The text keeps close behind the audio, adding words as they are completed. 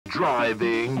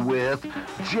Driving with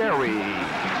Jerry.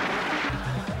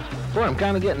 Boy, I'm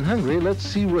kind of getting hungry. Let's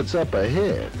see what's up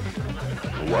ahead.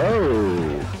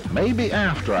 Whoa, maybe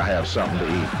after I have something to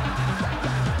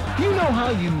eat. You know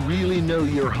how you really know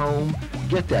you're home?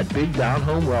 Get that big down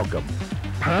home welcome.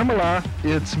 Pamela,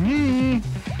 it's me.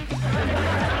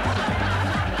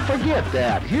 Forget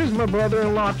that. Here's my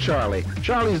brother-in-law, Charlie.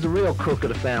 Charlie's the real cook of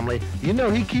the family. You know,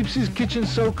 he keeps his kitchen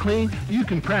so clean, you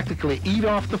can practically eat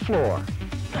off the floor.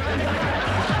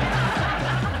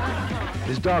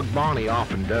 His dog, Bonnie,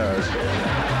 often does.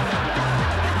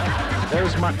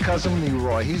 There's my cousin,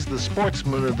 Leroy. He's the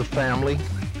sportsman of the family.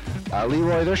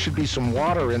 Leroy, there should be some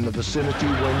water in the vicinity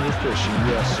when you're fishing.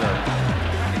 Yes,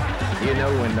 sir. You know,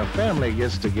 when the family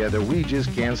gets together, we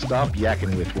just can't stop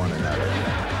yakking with one another.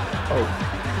 Oh,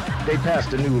 they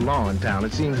passed a new law in town.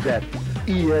 It seems that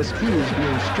ESP is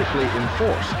being strictly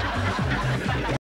enforced.